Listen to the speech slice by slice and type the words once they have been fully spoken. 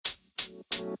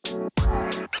Hi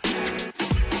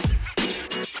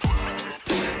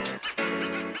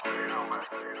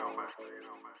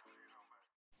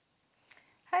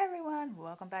everyone,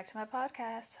 welcome back to my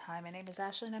podcast. Hi, my name is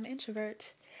Ashley and I'm an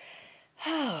introvert.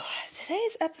 Oh,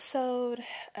 today's episode,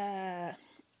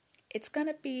 it's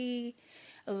gonna be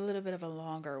a little bit of a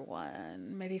longer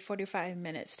one, maybe 45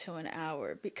 minutes to an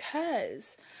hour,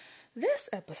 because this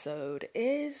episode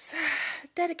is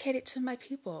dedicated to my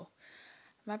people,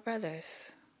 my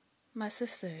brothers, my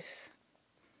sisters,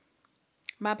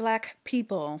 my black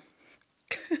people.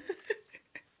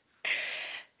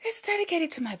 It's dedicated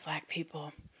to my black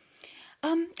people.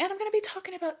 And I'm going to be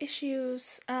talking about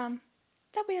issues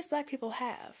that we as black people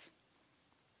have,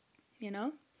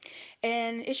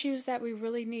 and issues that we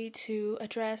really need to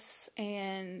address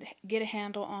and get a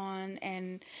handle on,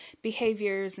 and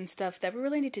behaviors and stuff that we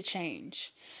really need to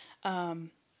change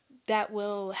that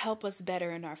will help us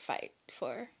better in our fight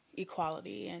for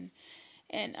equality and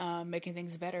making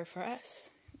things better for us,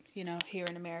 here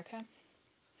in America.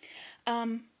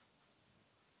 But,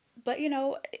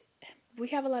 we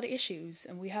have a lot of issues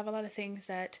and we have a lot of things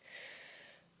that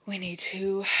we need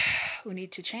to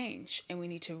change, and we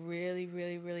need to really,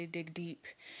 really, really dig deep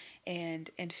and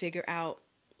figure out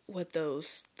what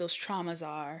those traumas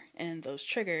are and those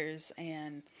triggers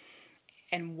and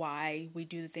why we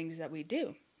do the things that we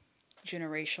do.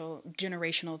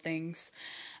 Generational things,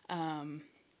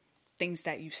 things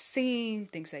that you've seen,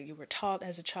 things that you were taught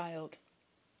as a child,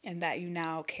 and that you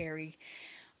now carry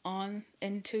on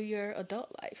into your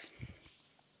adult life.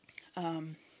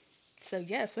 So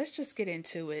yes, let's just get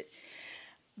into it.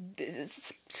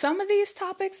 Some of these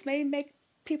topics may make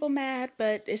people mad,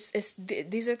 but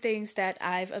these are things that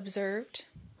I've observed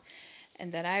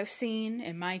and that I've seen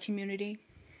in my community,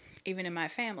 even in my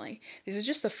family. These are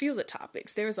just a few of the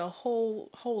topics. There's a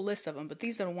whole list of them, but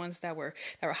these are the ones that were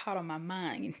hot on my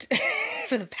mind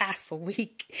for the past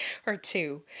week or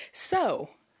two. So,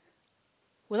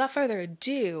 without further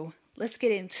ado, let's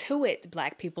get into it,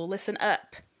 black people. Listen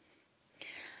up.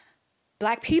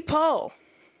 Black people,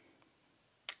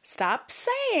 stop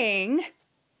saying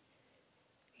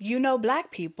black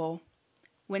people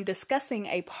when discussing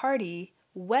a party,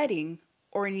 wedding,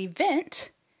 or an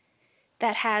event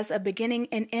that has a beginning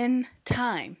and end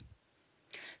time.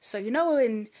 So,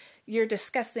 when you're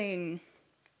discussing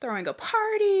throwing a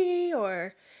party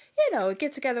or,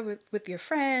 get together with your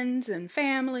friends and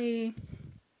family,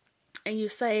 and you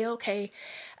say, okay,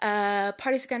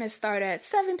 party's going to start at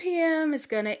 7 p.m. It's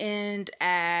going to end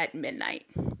at midnight.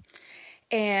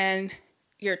 And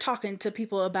you're talking to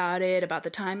people about the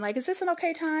time. Like, is this an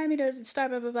okay time? To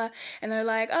start, blah, blah, blah. And they're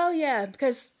like, oh, yeah,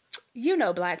 because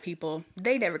black people,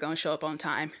 they never going to show up on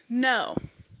time. No,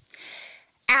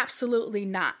 absolutely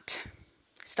not.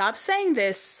 Stop saying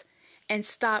this and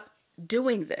stop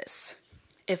doing this.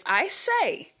 If I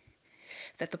say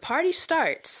that the party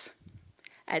starts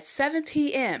at 7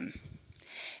 p.m.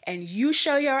 and you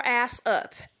show your ass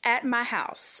up at my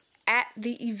house at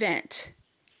the event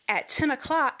at 10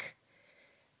 o'clock,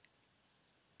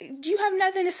 you have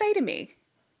nothing to say to me.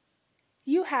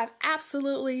 You have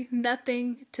absolutely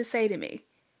nothing to say to me.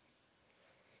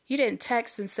 You didn't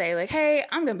text and say like, hey,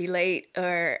 I'm going to be late,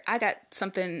 or I got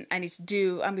something I need to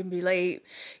do, I'm going to be late.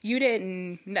 You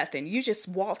didn't, nothing. You just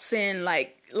waltz in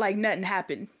like nothing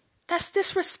happened. That's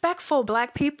disrespectful,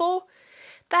 black people.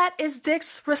 That is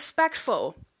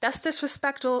disrespectful. That's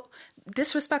disrespectful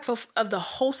of the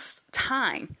host's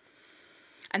time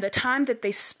and the time that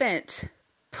they spent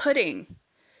putting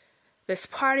this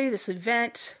party, this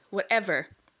event, whatever,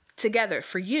 together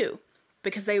for you,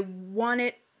 because they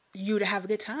wanted you to have a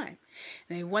good time.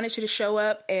 And they wanted you to show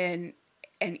up and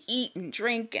eat and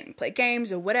drink and play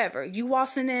games or whatever. You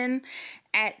waltzing in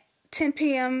at 10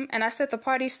 p.m. and I said the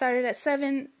party started at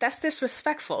 7, that's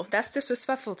disrespectful. That's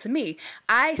disrespectful to me.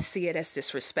 I see it as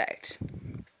disrespect,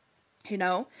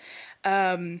 and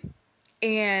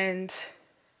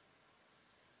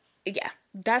yeah,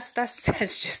 that's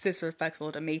just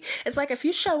disrespectful to me. It's like if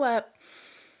you show up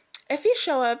at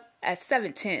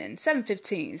 7:10,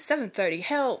 7:15, 7:30,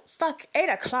 hell, fuck, 8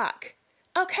 o'clock,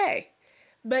 okay,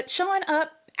 but showing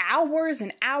up hours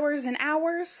and hours and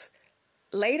hours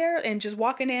later and just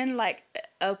walking in like,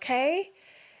 okay,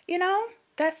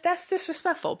 that's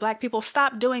disrespectful. Black people,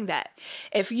 stop doing that.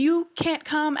 If you can't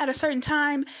come at a certain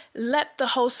time, let the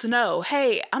host know,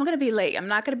 hey, I'm going to be late. I'm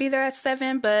not going to be there at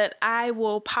 7, but I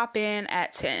will pop in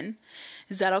at 10.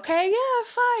 Is that okay? Yeah,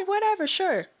 fine, whatever,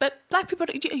 sure. But black people,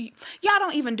 y'all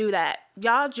don't even do that.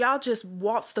 Y'all just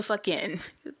waltz the fuck in.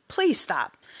 Please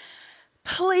stop.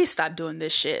 Please stop doing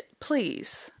this shit.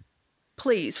 Please.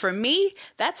 For me,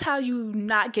 that's how you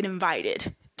not get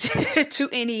invited to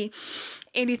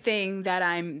anything that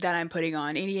I'm putting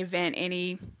on, any event,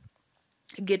 any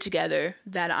get together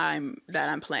that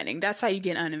I'm planning. That's how you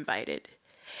get uninvited.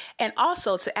 And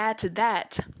also, to add to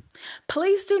that,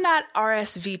 please do not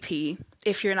RSVP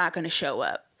if you're not going to show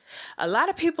up. A lot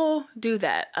of people do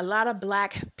that. A lot of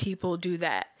Black people do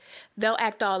that. They'll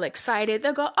act all excited.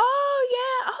 They'll go, oh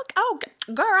yeah, oh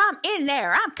girl, I'm in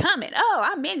there. I'm coming. Oh,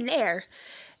 I'm in there.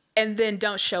 And then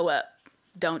don't show up.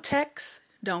 Don't text.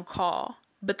 Don't call.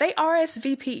 But they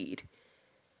RSVP'd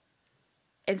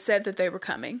and said that they were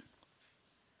coming.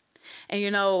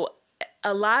 And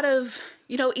a lot of,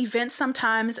 events,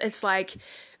 sometimes it's like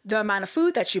the amount of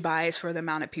food that you buy is for the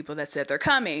amount of people that said they're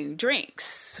coming,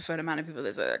 drinks for the amount of people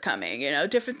that said they're coming,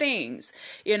 different things,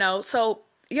 so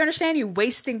you understand you're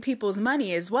wasting people's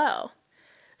money as well.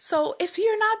 So if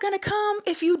you're not going to come,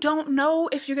 if you don't know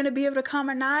if you're going to be able to come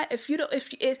or not, if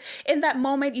in that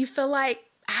moment you feel like,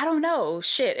 I don't know,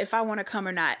 shit, if I want to come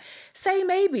or not, say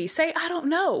maybe, say I don't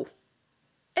know.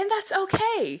 And that's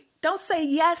okay. Don't say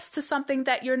yes to something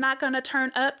that you're not going to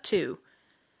turn up to.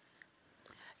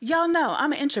 Y'all know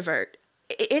I'm an introvert.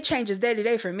 It changes day to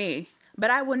day for me. But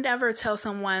I would never tell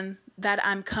someone that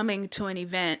I'm coming to an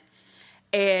event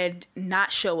and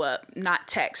not show up, not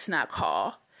text, not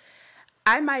call.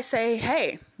 I might say,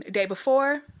 hey, the day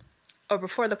before or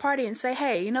before the party, and say,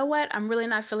 hey, you know what? I'm really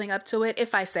not feeling up to it.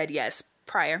 If I said yes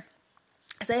prior,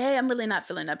 I say, hey, I'm really not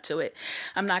feeling up to it.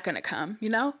 I'm not going to come.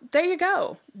 There you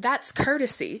go. That's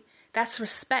courtesy. That's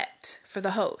respect for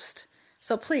the host.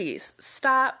 So please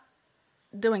stop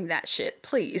doing that shit,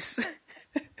 please.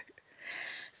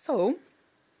 So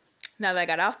now that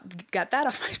I got that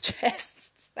off my chest,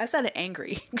 that sounded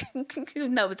angry.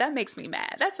 No, but that makes me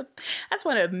mad. That's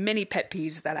one of the many pet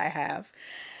peeves that I have.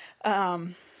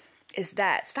 Is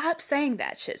that stop saying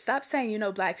that shit. Stop saying,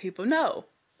 Black people. No,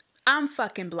 I'm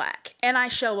fucking Black and I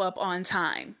show up on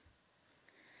time.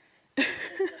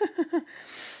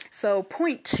 So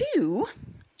point 2,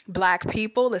 Black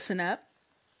people, listen up.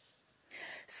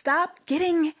 Stop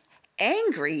getting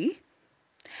angry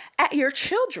at your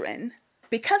children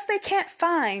because they can't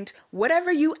find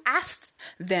whatever you asked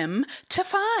them to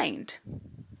find.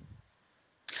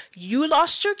 You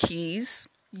lost your keys,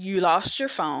 you lost your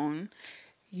phone,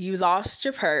 you lost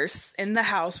your purse in the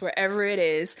house, wherever it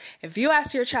is. If you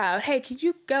ask your child, hey, can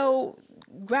you go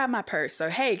grab my purse? Or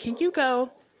hey, can you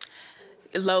go?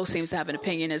 Lo seems to have an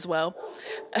opinion as well.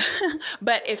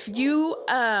 But if you,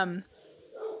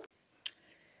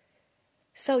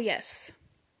 so yes,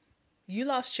 you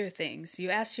lost your things. You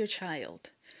asked your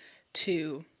child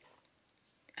to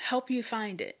help you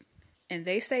find it, and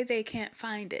they say they can't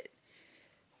find it.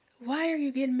 Why are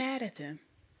you getting mad at them?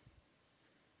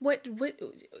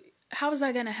 How is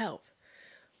that going to help?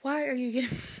 Why are you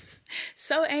getting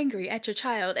so angry at your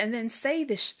child? And then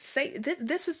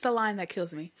this is the line that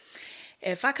kills me.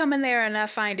 If I come in there and I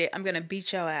find it, I'm going to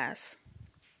beat your ass.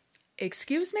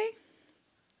 Excuse me?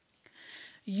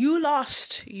 You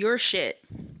lost your shit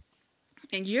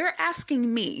and you're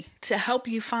asking me to help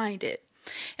you find it.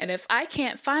 And if I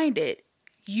can't find it,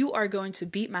 you are going to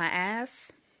beat my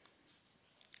ass.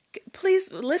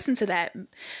 Please listen to that.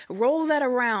 Roll that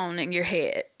around in your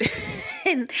head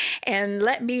and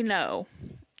let me know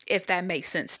if that makes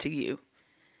sense to you.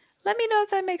 Let me know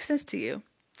if that makes sense to you.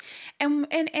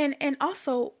 And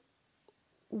also,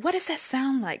 what does that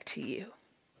sound like to you?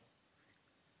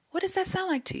 What does that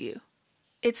sound like to you?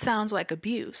 It sounds like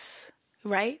abuse,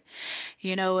 right?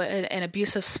 An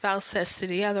abusive spouse says to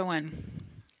the other one,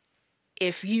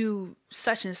 if you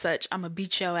such and such, I'm gonna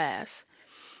beat your ass.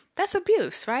 That's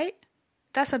abuse, right?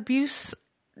 That's abuse,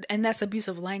 and that's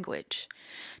abusive language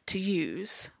to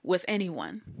use with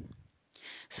anyone.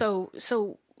 So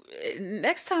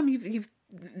next time you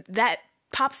that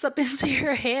pops up into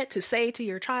your head to say to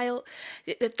your child,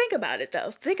 think about it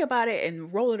though. Think about it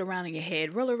and roll it around in your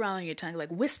head, roll it around in your tongue, like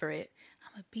whisper it.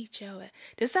 I'm gonna beat your ass.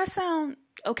 Does that sound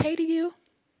okay to you?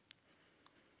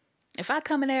 If I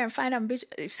come in there and find out,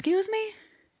 excuse me,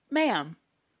 ma'am,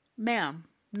 no.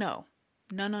 No.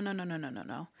 A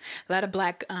lot of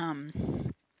black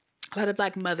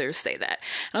mothers say that.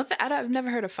 I've never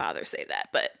heard a father say that,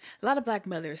 but a lot of black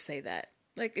mothers say that.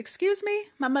 Like, excuse me?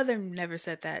 My mother never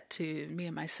said that to me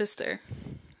and my sister.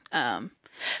 But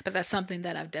that's something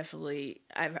that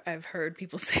I've heard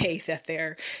people say that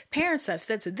their parents have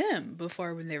said to them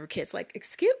before when they were kids. Like,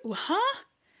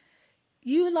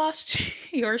 you lost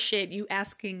your shit. You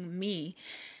asking me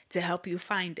to help you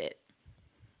find it.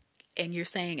 And you're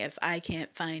saying if I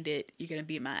can't find it, you're going to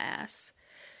beat my ass.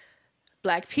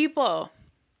 Black people,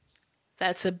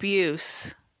 that's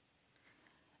abuse.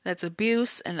 That's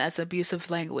abuse, and that's abusive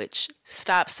language.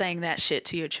 Stop saying that shit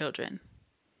to your children.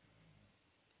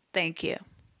 Thank you.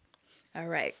 All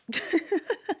right.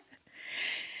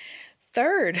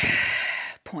 Third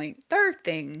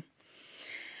thing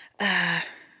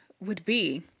would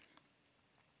be,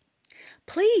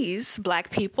 please,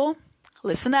 Black people,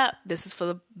 listen up. This is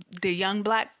for the young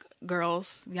Black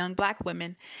girls, young Black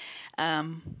women,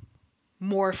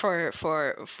 more for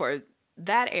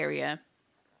that area,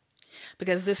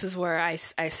 because this is where I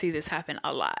see this happen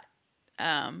a lot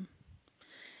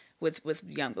with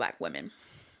young Black women.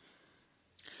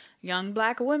 Young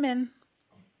Black women,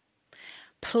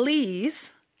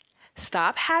 please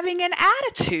stop having an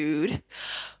attitude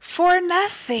for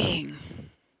nothing.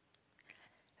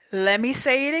 Let me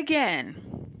say it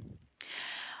again.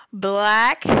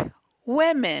 Black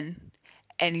women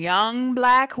and young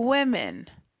Black women,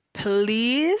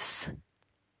 please,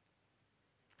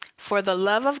 for the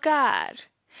love of God,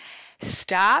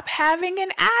 stop having an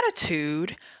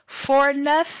attitude for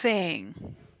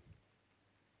nothing.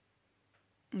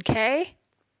 Okay?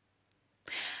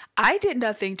 I did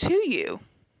nothing to you.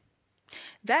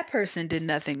 That person did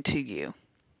nothing to you.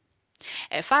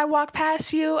 If I walk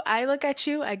past you, I look at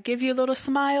you, I give you a little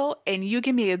smile, and you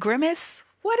give me a grimace,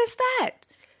 what is that?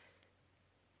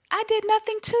 I did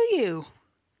nothing to you.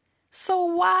 So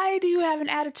why do you have an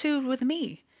attitude with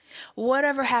me?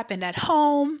 Whatever happened at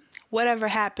home, whatever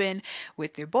happened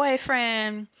with your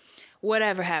boyfriend,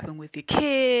 whatever happened with your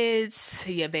kids,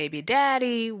 your baby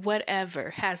daddy,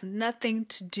 whatever, has nothing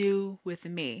to do with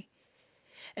me.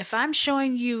 If I'm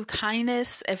showing you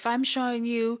kindness, if I'm showing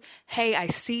you, hey, I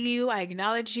see you, I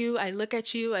acknowledge you, I look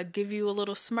at you, I give you a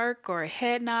little smirk or a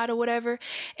head nod or whatever,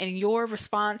 and your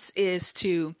response is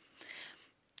to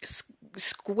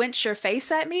squint your face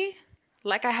at me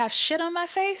like I have shit on my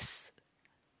face,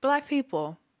 Black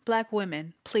people, Black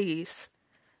women, please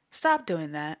stop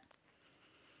doing that.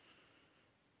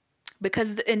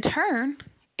 Because in turn,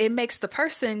 it makes the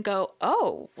person go,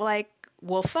 oh, like,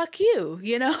 well, fuck you,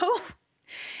 you know?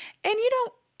 And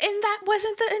and that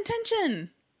wasn't the intention,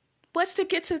 was to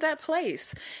get to that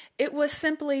place. It was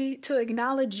simply to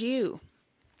acknowledge you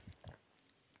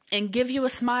and give you a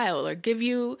smile or give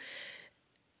you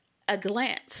a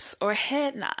glance or a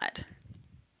head nod.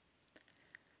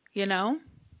 You know?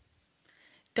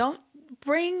 Don't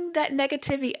bring that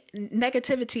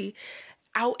negativity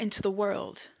out into the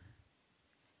world.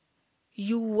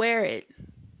 You wear it.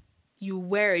 You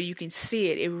wear it. You can see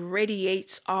it. It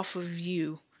radiates off of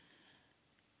you.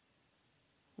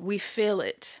 We feel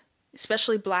it,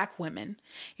 especially Black women.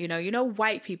 You know,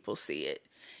 white people see it.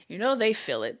 You know, they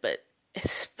feel it, but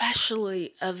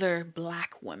especially other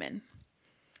Black women.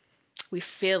 We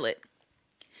feel it.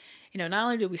 You know, not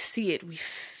only do we see it, we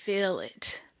feel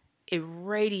it. It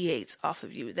radiates off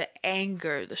of you. The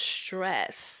anger, the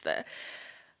stress, the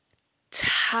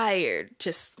tired,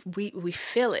 just we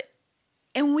feel it.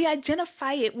 And we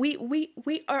identify it.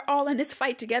 We are all in this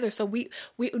fight together. So we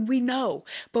know,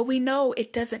 but we know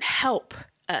it doesn't help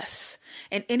us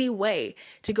in any way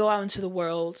to go out into the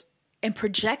world and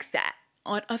project that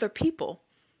on other people,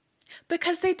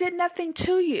 because they did nothing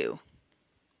to you.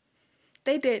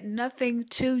 They did nothing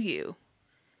to you.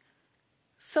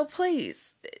 So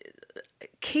please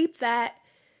keep that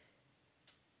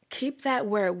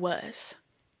where it was.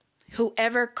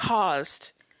 Whoever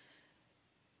caused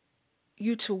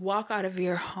you to walk out of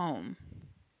your home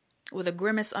with a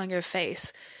grimace on your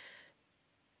face,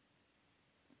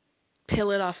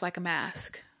 peel it off like a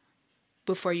mask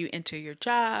before you enter your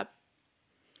job,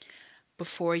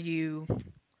 before you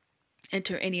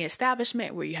enter any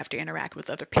establishment where you have to interact with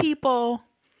other people.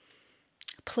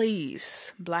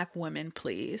 Please, Black women,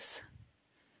 please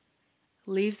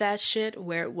leave that shit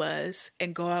where it was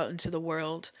and go out into the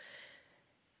world.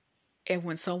 And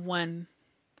when someone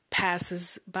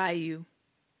passes by you,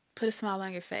 put a smile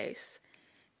on your face.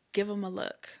 Give them a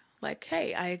look like,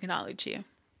 hey, I acknowledge you.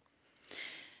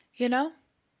 You know,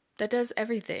 that does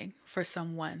everything for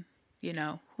someone, you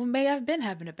know, who may have been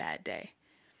having a bad day.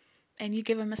 And you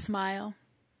give them a smile,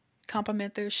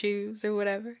 compliment their shoes or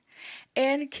whatever,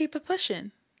 and keep it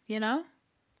pushing, you know.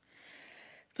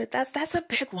 But that's a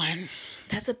big one.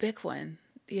 That's a big one,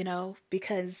 you know,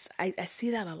 because I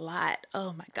see that a lot.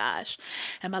 Oh my gosh.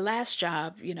 At my last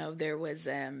job, you know, there was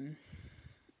a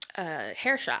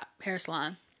hair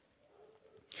salon.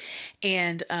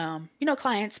 And, you know,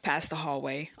 clients pass the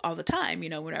hallway all the time. You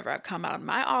know, whenever I come out of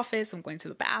my office, I'm going to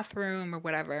the bathroom or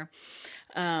whatever.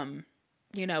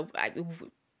 You know,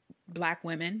 Black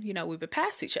women, you know, we would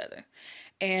pass each other.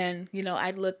 And, you know,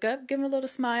 I'd look up, give them a little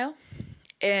smile.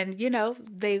 And, you know,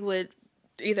 they would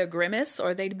either grimace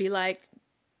or they'd be like,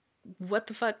 what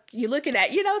the fuck you looking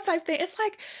at, you know, type thing. It's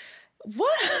like,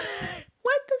 what?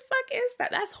 What the fuck is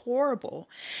that? That's horrible.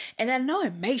 And I know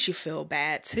it makes you feel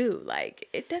bad too. Like,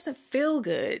 it doesn't feel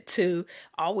good to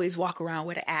always walk around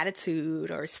with an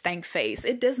attitude or a stank face.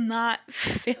 It does not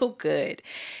feel good.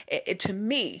 To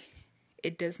me,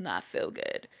 it does not feel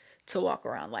good to walk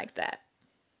around like that.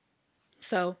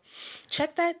 So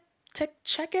check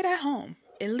it at home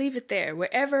and leave it there,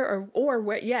 wherever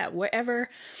wherever,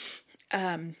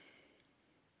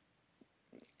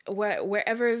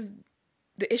 wherever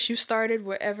the issue started,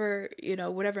 wherever, you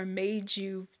know, whatever made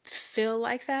you feel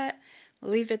like that,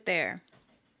 leave it there.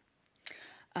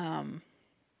 And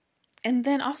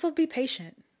then also be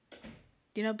patient.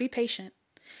 You know, be patient.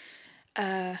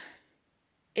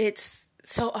 It's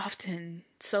so often,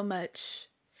 so much.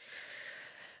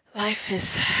 Life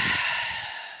is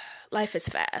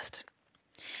fast.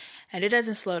 And it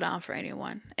doesn't slow down for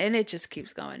anyone. And it just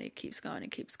keeps going. It keeps going.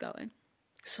 It keeps going.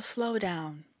 So slow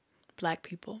down, Black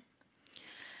people.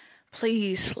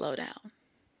 Please slow down.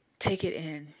 Take it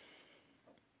in.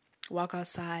 Walk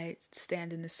outside,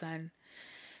 stand in the sun,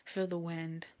 feel the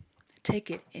wind.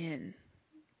 Take it in.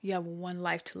 You have one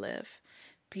life to live.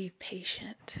 Be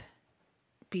patient.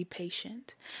 Be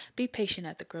patient. Be patient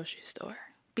at the grocery store.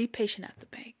 Be patient at the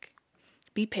bank.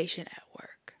 Be patient at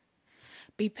work.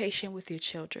 Be patient with your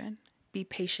children. Be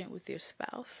patient with your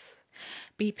spouse.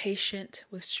 Be patient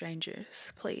with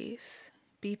strangers, please.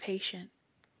 Be patient.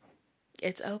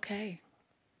 It's okay.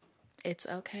 It's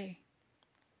okay.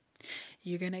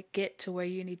 You're going to get to where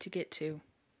you need to get to.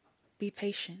 Be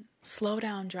patient. Slow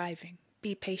down driving.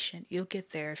 Be patient. You'll get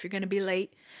there. If you're going to be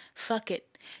late, fuck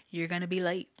it. You're going to be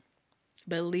late.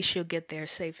 But at least you'll get there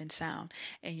safe and sound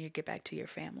and you'll get back to your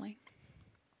family.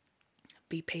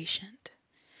 Be patient.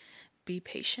 Be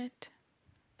patient.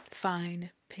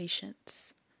 Find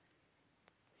patience.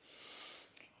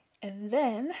 And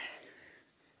then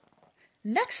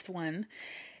next one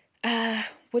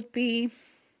would be,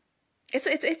 it's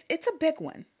a big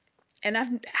one, and I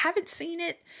haven't seen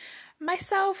it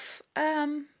myself,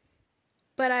 but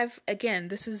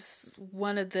this is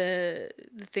one of the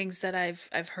things that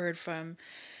I've heard from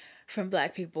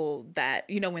Black people that,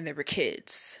 you know, when they were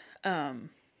kids,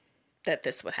 that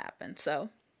this would happen. So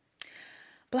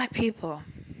Black people,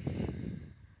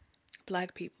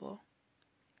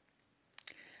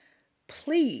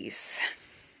 please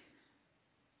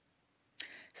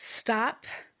stop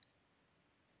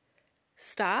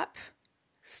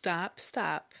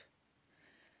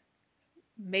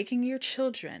making your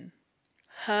children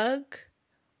hug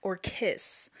or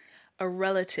kiss a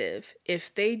relative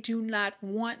if they do not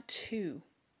want to.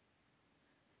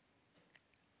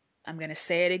 I'm going to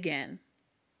say it again.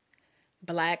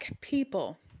 Black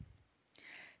people,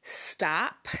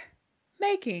 stop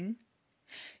making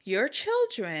your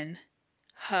children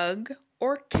hug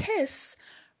or kiss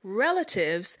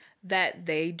relatives that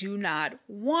they do not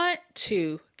want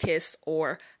to kiss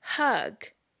or hug.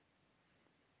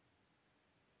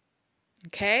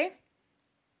 Okay?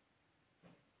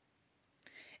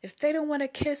 If they don't want to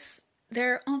kiss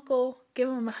their uncle, give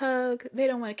them a hug. They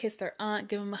don't want to kiss their aunt,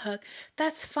 give them a hug.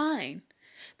 That's fine.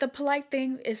 The polite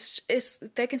thing is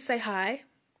they can say hi,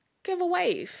 give a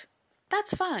wave.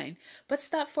 That's fine. But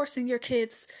stop forcing your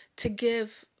kids to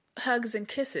give hugs and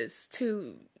kisses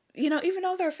to, you know, even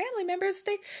though they're family members,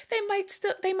 they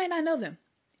might not know them.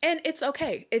 And it's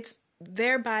okay. It's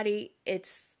their body.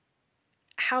 It's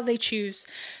how they choose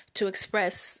to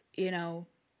express, you know,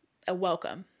 a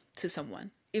welcome to someone,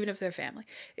 even if they're family.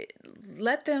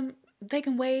 Let them, they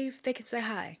can wave, they can say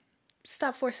hi.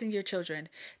 Stop forcing your children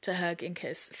to hug and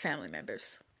kiss family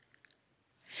members.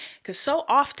 Because so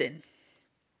often,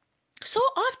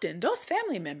 those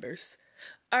family members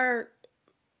are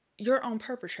your own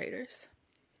perpetrators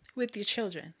with your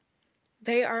children.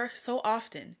 They are so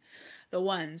often the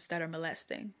ones that are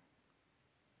molesting,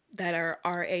 that are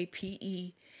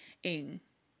raping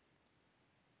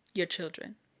your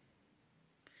children.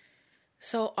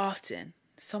 So often,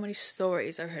 so many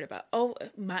stories I heard about, oh,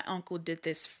 my uncle did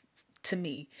this to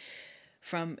me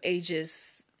from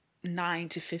ages 9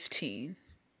 to 15.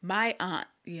 My aunt,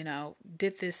 you know,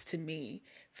 did this to me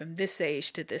from this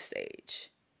age to this age.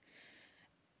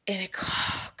 And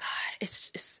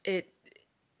it's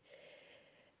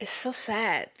so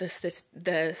sad,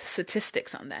 the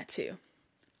statistics on that too.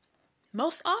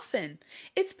 Most often,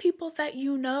 it's people that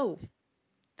you know,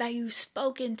 that you've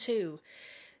spoken to,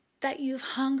 that you've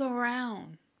hung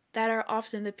around, that are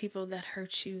often the people that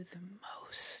hurt you the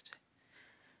most.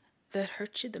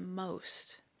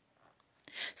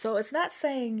 So it's not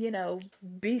saying,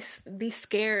 be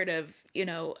scared of,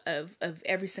 of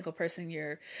every single person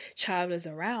your child is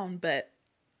around, but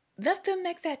let them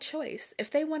make that choice.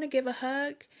 If they want to give a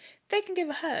hug, they can give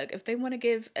a hug. If they want to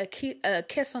give a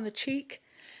kiss on the cheek,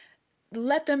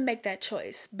 let them make that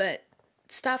choice. But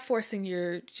stop forcing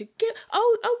give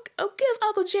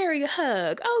Uncle Jerry a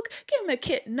hug. Oh, give him a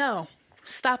kiss. No,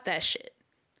 stop that shit.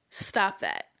 Stop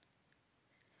that.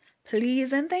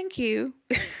 Please and thank you.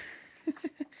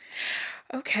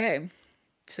 Okay.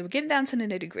 So we're getting down to the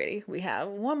nitty gritty. We have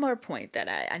one more point that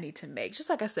I need to make. Just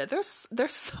like I said, there's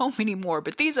so many more,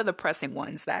 but these are the pressing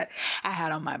ones that I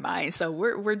had on my mind. So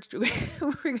we're we're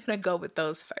gonna go with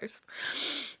those first.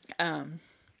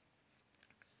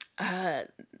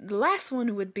 The last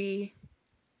one would be,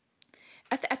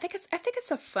 I think it's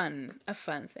a fun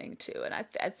thing too, and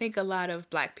I think a lot of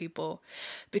Black people,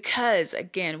 because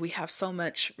again we have so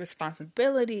much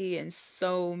responsibility and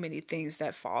so many things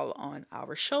that fall on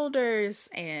our shoulders,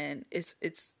 and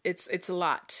it's a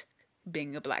lot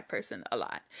being a Black person, a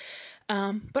lot.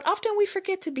 But often we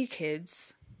forget to be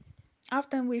kids.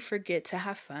 Often we forget to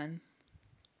have fun.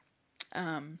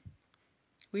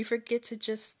 We forget to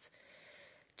just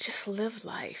live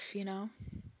life,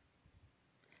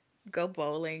 Go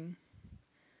bowling,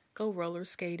 go roller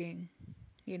skating,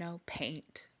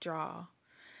 paint, draw,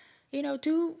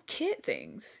 do kid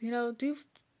things, do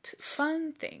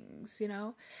fun things,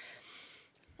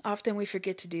 Often we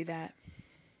forget to do that.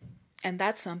 And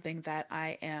that's something that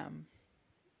I am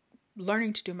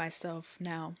learning to do myself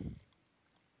now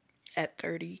at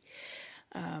 30,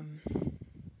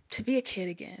 to be a kid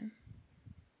again,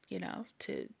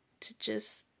 to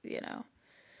just,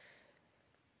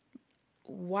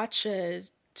 watch a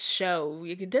show.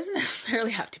 It doesn't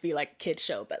necessarily have to be like a kid's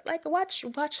show, but like watch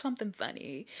something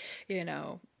funny,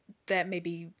 that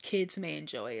maybe kids may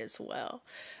enjoy as well,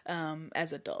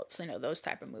 as adults, those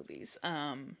type of movies.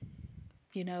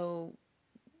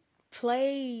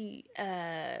 Play,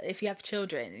 if you have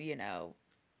children,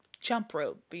 jump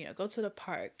rope, go to the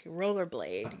park,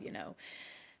 rollerblade,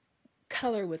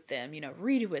 color with them,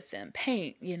 read with them,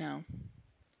 paint,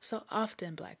 So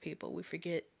often, Black people, we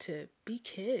forget to be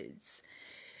kids.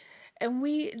 And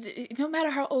no matter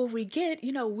how old we get,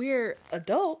 we're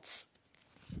adults,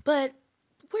 but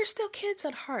we're still kids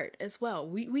at heart as well.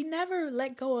 We never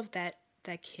let go of that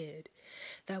kid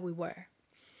that we were.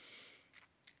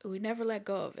 We never let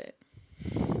go of it.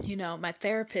 My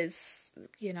therapist,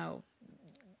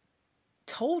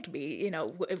 told me,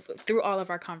 through all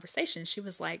of our conversations, she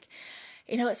was like,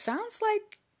 it sounds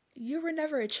like you were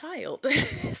never a child.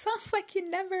 It sounds like you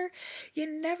never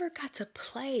got to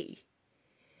play.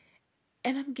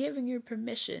 And I'm giving you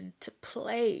permission to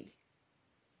play.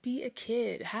 Be a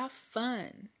kid. Have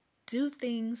fun. Do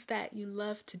things that you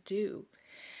love to do.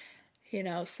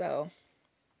 So.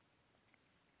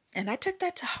 And I took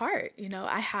that to heart.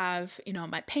 I have,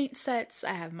 my paint sets.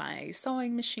 I have my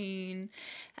sewing machine.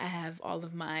 I have all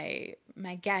of my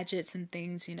gadgets and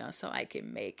things, so I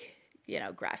can make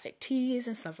graphic tees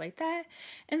and stuff like that.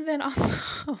 And then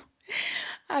also,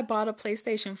 I bought a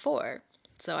PlayStation 4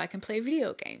 so I can play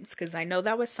video games, because I know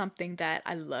that was something that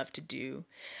I loved to do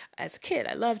as a kid.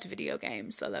 I loved video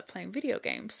games, so I loved playing video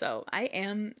games. So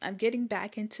I'm getting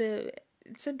back into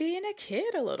being a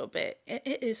kid a little bit.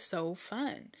 It is so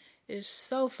fun. It is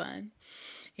so fun.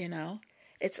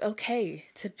 It's okay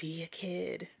to be a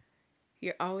kid.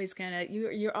 You're always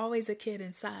a kid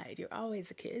inside. You're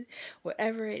always a kid.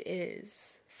 Whatever it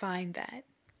is, find that.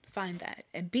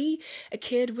 And be a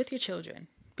kid with your children.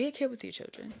 Be a kid with your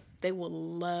children. They will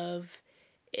love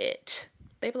it.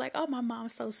 They be like, oh, my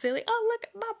mom's so silly. Oh,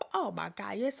 oh my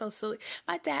God, you're so silly.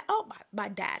 My dad, my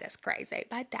dad is crazy.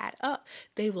 My dad,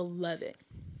 they will love it.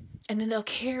 And then they'll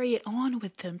carry it on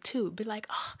with them too. Be like,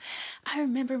 oh, I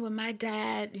remember when my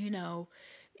dad,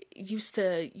 used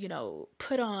to,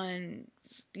 put on,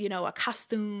 a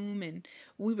costume and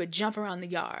we would jump around the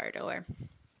yard. Or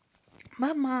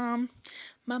my mom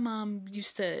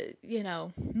used to,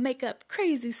 make up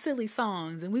crazy, silly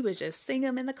songs and we would just sing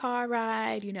them in the car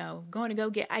ride, going to go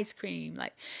get ice cream.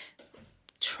 Like,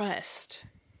 trust.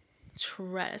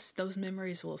 Those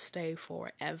memories will stay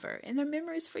forever, and they're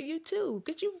memories for you too,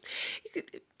 because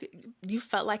you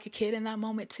felt like a kid in that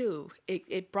moment too.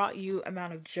 It brought you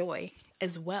amount of joy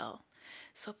as well.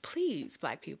 So please,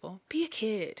 Black people, be a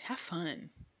kid. Have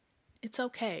fun. It's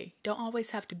okay. Don't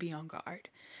always have to be on guard.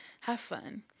 Have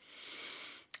fun.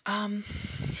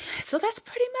 So that's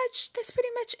pretty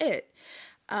much it.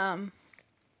 I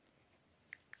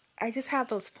just have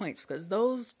those points because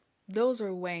those those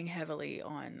are weighing heavily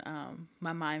on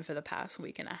my mind for the past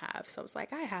week and a half. So I was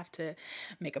like, I have to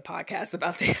make a podcast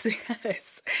about this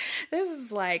because this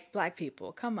is like, Black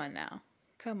people, come on now.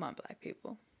 Come on, Black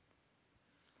people.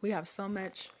 We have so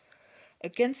much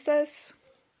against us,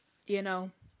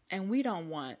 and we don't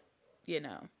want,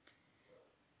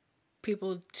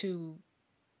 people to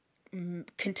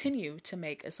continue to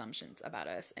make assumptions about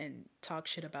us and talk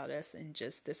shit about us and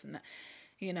just this and that.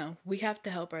 We have to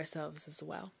help ourselves as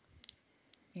well.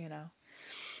 And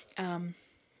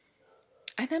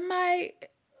then my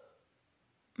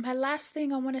last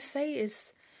thing I want to say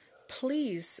is,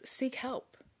 please seek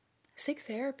help, seek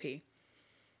therapy.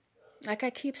 Like I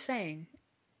keep saying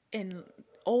in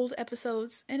old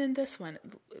episodes and in this one,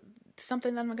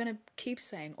 something that I'm going to keep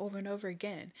saying over and over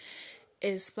again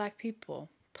is, Black people,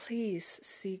 please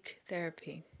seek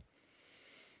therapy.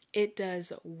 It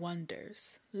does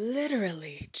wonders,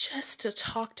 literally, just to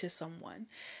talk to someone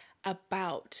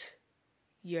about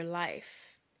your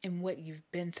life and what you've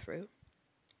been through.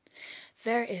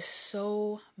 There is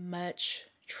so much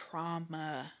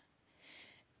trauma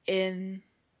in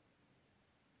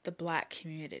the Black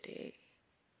community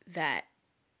that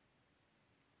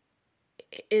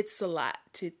it's a lot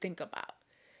to think about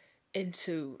and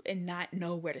not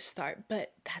know where to start.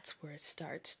 But that's where it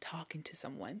starts, talking to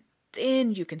someone.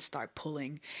 Then you can start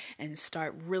pulling and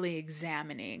start really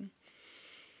examining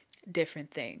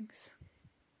different things.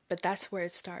 But that's where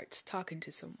it starts, talking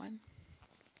to someone.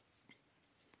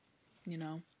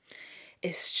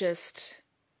 It's just,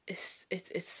 it's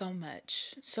so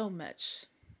much. So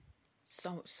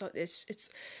it's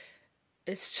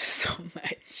just so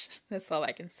much. That's all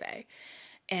I can say.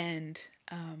 And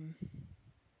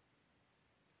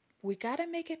we gotta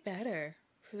make it better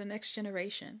for the next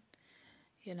generation.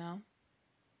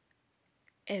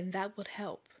 And that would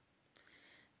help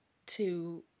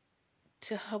to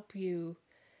help you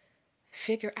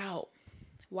figure out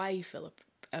why you feel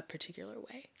a particular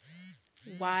way,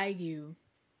 why you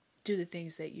do the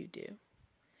things that you do,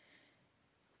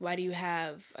 why do you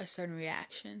have a certain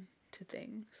reaction to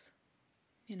things,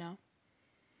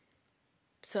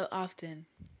 So often,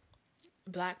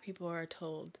 Black people are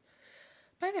told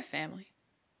by their family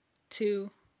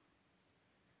to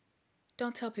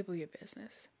don't tell people your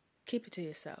business. Keep it to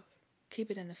yourself.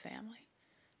 Keep it in the family.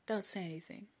 Don't say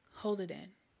anything. Hold it in.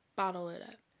 Bottle it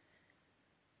up.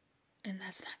 And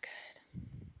that's not good.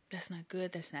 That's not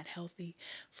good. That's not healthy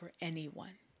for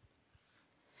anyone.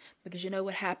 Because you know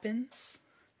what happens?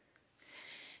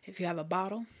 If you have a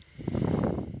bottle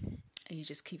and you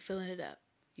just keep filling it up.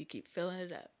 You keep filling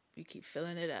it up. You keep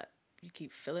filling it up. You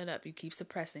keep filling it up. You keep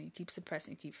suppressing. You keep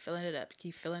suppressing. You keep filling it up. You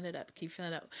keep filling it up. You keep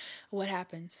filling it up. What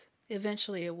happens?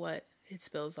 Eventually, it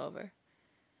spills over.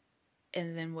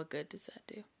 And then what good does that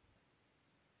do?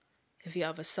 If you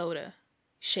have a soda,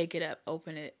 shake it up,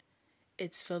 open it,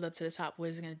 it's filled up to the top. What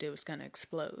is it going to do? It's going to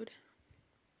explode.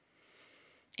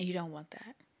 And you don't want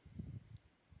that.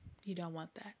 You don't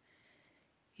want that.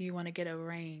 You want to get a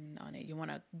rein on it. You want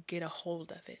to get a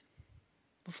hold of it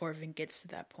before it even gets to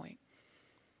that point.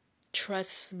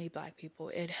 Trust me, Black people,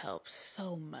 it helps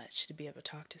so much to be able to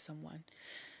talk to someone.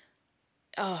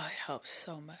 Oh, it helps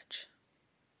so much.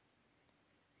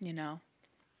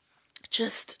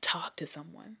 Just talk to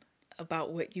someone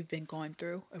about what you've been going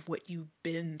through, of what you've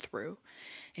been through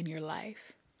in your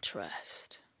life.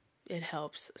 Trust. It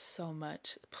helps so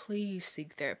much. Please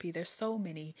seek therapy. There's so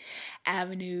many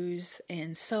avenues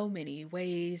and so many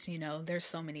ways, there's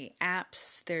so many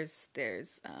apps. There's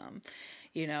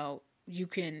you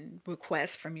can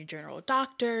request from your general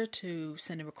doctor to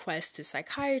send a request to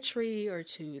psychiatry or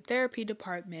to therapy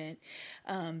department.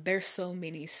 There's so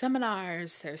many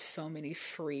seminars. There's so many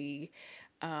free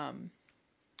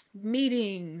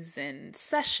meetings and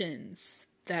sessions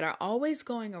that are always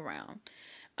going around.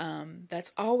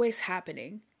 That's always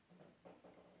happening.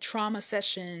 Trauma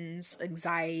sessions,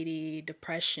 anxiety,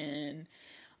 depression,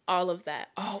 all of that,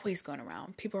 always going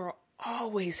around. People are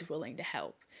always willing to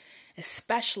help,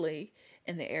 especially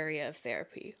in the area of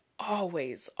therapy.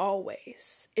 Always.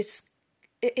 It's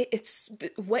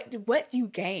what you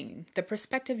gain, the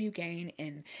perspective you gain,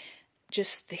 and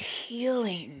just the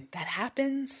healing that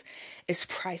happens is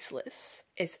priceless.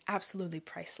 It's absolutely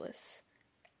priceless.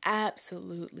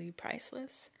 Absolutely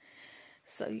priceless.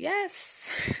 So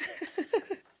yes,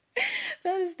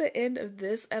 that is the end of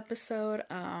this episode.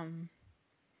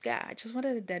 I just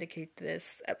wanted to dedicate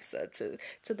this episode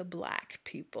to the Black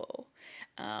people,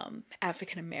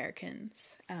 African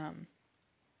Americans,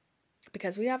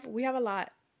 because we have a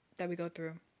lot that we go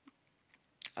through,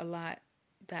 a lot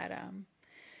that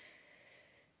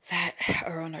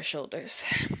are on our shoulders.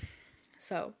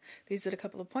 So these are the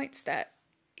couple of points that,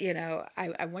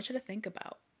 I want you to think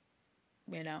about.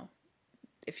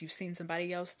 If you've seen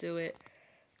somebody else do it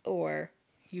or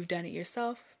you've done it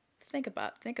yourself, think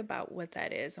about what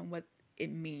that is and what it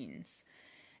means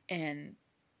and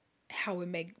how it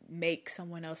make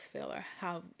someone else feel or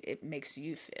how it makes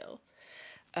you feel.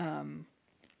 And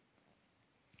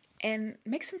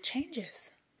make some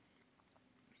changes.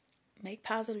 Make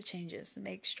positive changes,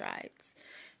 make strides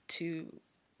to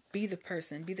be the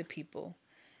person, be the people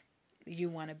you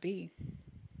want to be.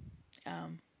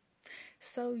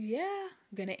 So yeah,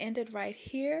 I'm gonna end it right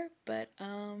here, but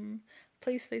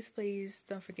please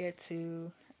don't forget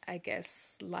to, I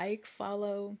guess, like,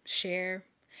 follow, share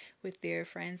with your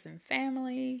friends and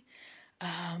family.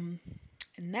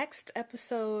 Next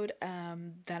episode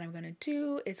that I'm gonna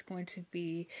do is going to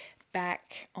be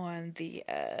back on the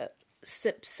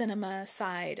Sip Cinema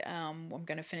side. I'm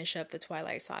gonna finish up the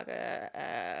Twilight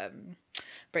Saga,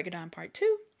 Break It Down Part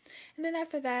 2. And then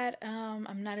after that,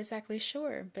 I'm not exactly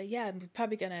sure. But yeah, I'm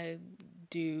probably gonna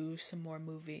do some more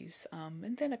movies.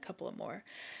 And then a couple of more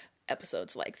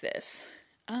episodes like this.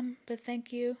 But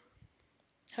thank you.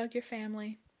 Hug your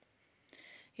family.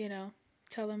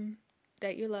 Tell them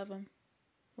that you love them.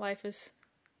 Life is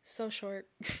so short.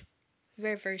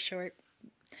 Very, very short.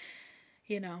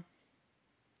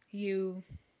 You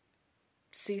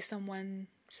see someone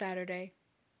Saturday,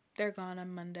 they're gone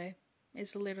on Monday.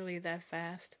 It's literally that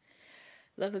fast.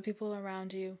 Love the people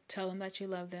around you. Tell them that you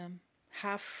love them.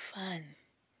 Have fun.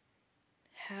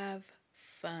 Have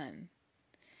fun.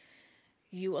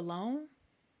 You alone,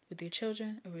 with your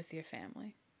children, or with your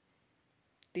family.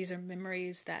 These are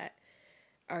memories that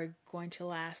are going to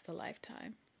last a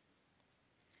lifetime.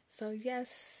 So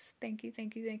yes, thank you.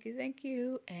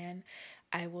 And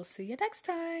I will see you next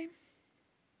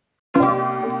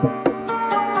time.